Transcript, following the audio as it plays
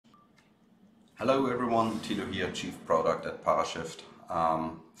Hello everyone, Thilo here, Chief Product at Parashift.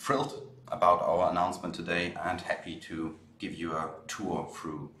 Thrilled about our announcement today and happy to give you a tour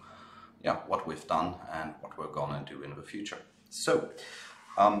through what we've done and what we're gonna do in the future. So,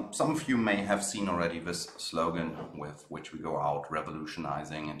 some of you may have seen already this slogan with which we go out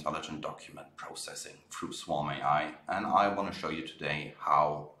revolutionizing intelligent document processing through Swarm AI, and I want to show you today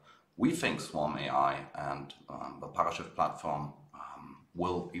how we think Swarm AI and the Parashift platform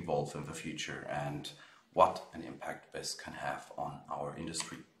will evolve in the future and what an impact this can have on our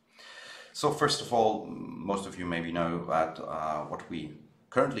industry. So first of all, most of you maybe know that what we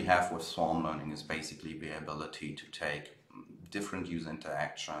currently have with Swarm Learning is basically the ability to take different user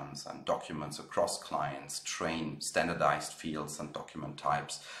interactions and documents across clients, train standardized fields and document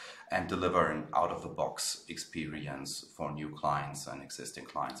types, and deliver an out-of-the-box experience for new clients and existing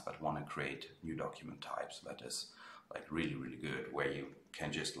clients that want to create new document types that is like really good, where you can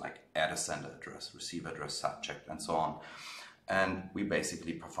just like add a sender address, receive address, subject, and so on. And we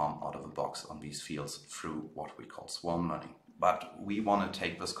basically perform out of the box on these fields through what we call Swarm Learning. But we want to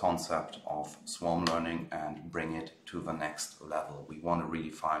take this concept of Swarm Learning and bring it to the next level. We want to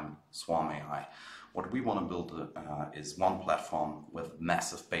redefine Swarm AI. What we want to build is one platform with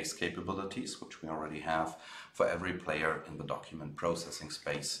massive base capabilities, which we already have, for every player in the document processing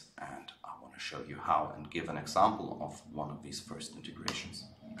space. And I want to show you how and give an example of one of these first integrations.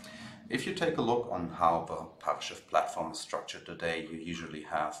 If you take a look on how the Parashift platform is structured today, you usually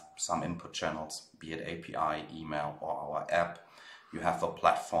have some input channels, be it API, email, or our app. You have a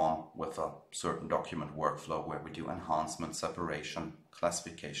platform with a certain document workflow where we do enhancement, separation,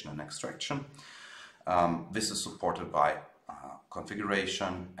 classification, and extraction. This is supported by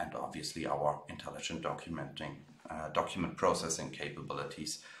configuration and obviously our intelligent document processing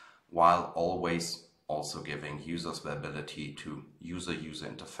capabilities, while always also giving users the ability to use a user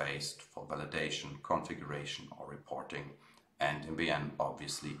interface for validation, configuration, or reporting. And in the end,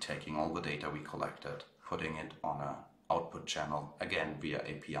 obviously taking all the data we collected, putting it on an output channel, again via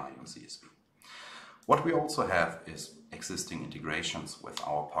API or CSV. What we also have is existing integrations with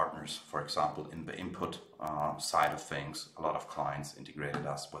our partners. For example, in the input side of things, a lot of clients integrated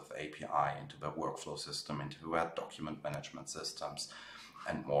us with API into their workflow system, into their document management systems,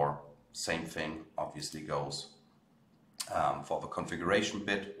 and more. Same thing obviously goes for the configuration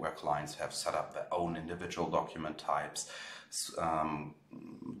bit, where clients have set up their own individual document types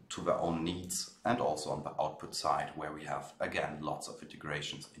to their own needs, and also on the output side, where we have, again, lots of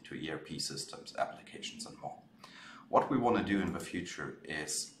integrations into ERP systems, applications, and more. What we want to do in the future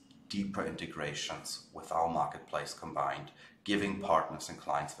is deeper integrations with our marketplace combined, giving partners and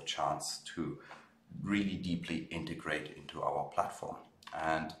clients the chance to really deeply integrate into our platform.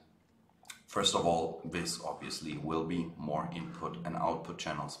 And first of all, this obviously will be more input and output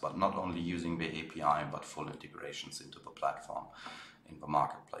channels, but not only using the API, but full integrations into the platform in the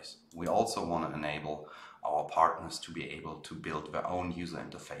marketplace. We also want to enable our partners to be able to build their own user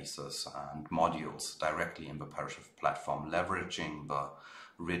interfaces and modules directly in the Parashift platform, leveraging the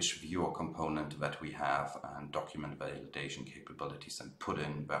rich viewer component that we have and document validation capabilities, and put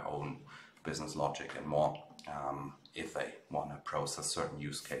in their own business logic and more if they want to process certain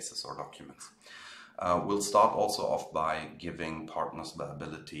use cases or documents. We'll start also off by giving partners the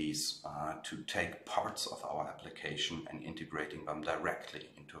abilities to take parts of our application and integrating them directly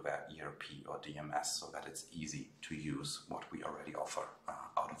into their ERP or DMS, so that it's easy to use what we already offer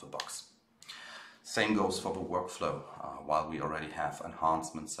out of the box. Same goes for the workflow. While we already have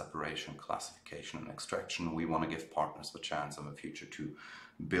enhancement, separation, classification, and extraction, we want to give partners the chance in the future to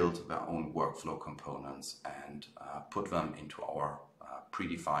build their own workflow components and put them into our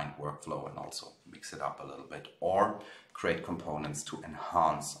predefined workflow, and also mix it up a little bit, or create components to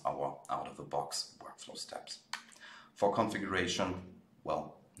enhance our out-of-the-box workflow steps. For configuration,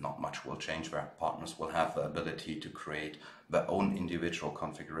 well, not much will change there. Partners will have the ability to create their own individual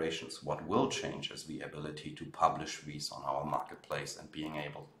configurations. What will change is the ability to publish these on our marketplace and being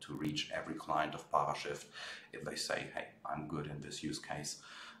able to reach every client of Parashift if they say, hey, I'm good in this use case,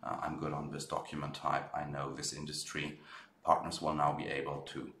 I'm good on this document type, I know this industry. Partners will now be able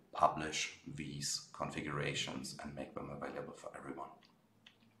to publish these configurations and make them available for everyone.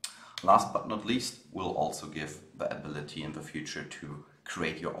 Last but not least, we'll also give the ability in the future to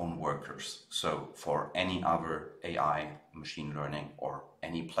create your own workers. So for any other AI, machine learning, or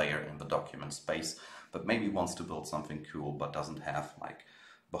any player in the document space that maybe wants to build something cool but doesn't have like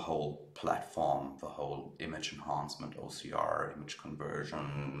the whole platform, the whole image enhancement, OCR, image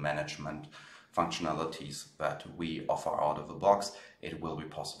conversion, management functionalities that we offer out of the box, it will be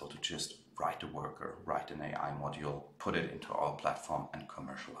possible to just write a worker, write an AI module, put it into our platform and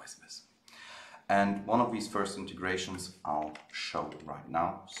commercialize this. And one of these first integrations I'll show right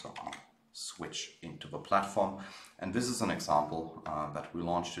now. So I'll switch into the platform. And this is an example that we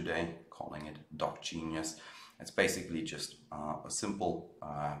launched today, calling it Doc Genius. It's basically just a simple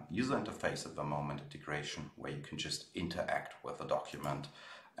user interface at the moment integration where you can just interact with a document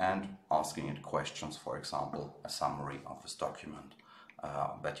and asking it questions, for example, a summary of this document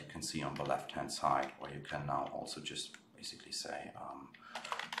that you can see on the left-hand side, where you can now also just basically say,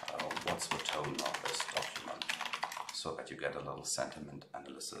 what's the tone of this document, so that you get a little sentiment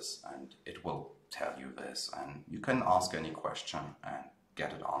analysis, and it will tell you this, and you can ask any question and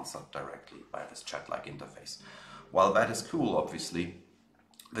get it answered directly by this chat-like interface. While that is cool, obviously,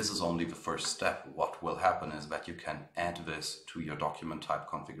 this is only the first step. What will happen is that you can add this to your document type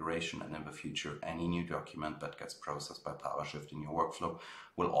configuration, and in the future any new document that gets processed by Parashift in your workflow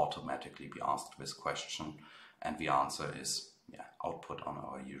will automatically be asked this question, and the answer is output on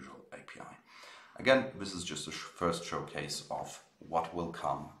our usual API. Again, this is just a first showcase of what will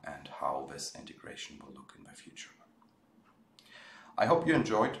come and how this integration will look in the future. I hope you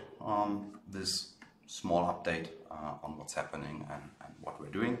enjoyed this small update on what's happening and what we're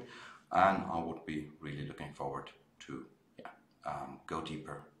doing, and I would be really looking forward to go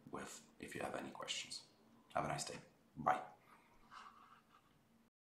deeper with if you have any questions. Have a nice day. Bye.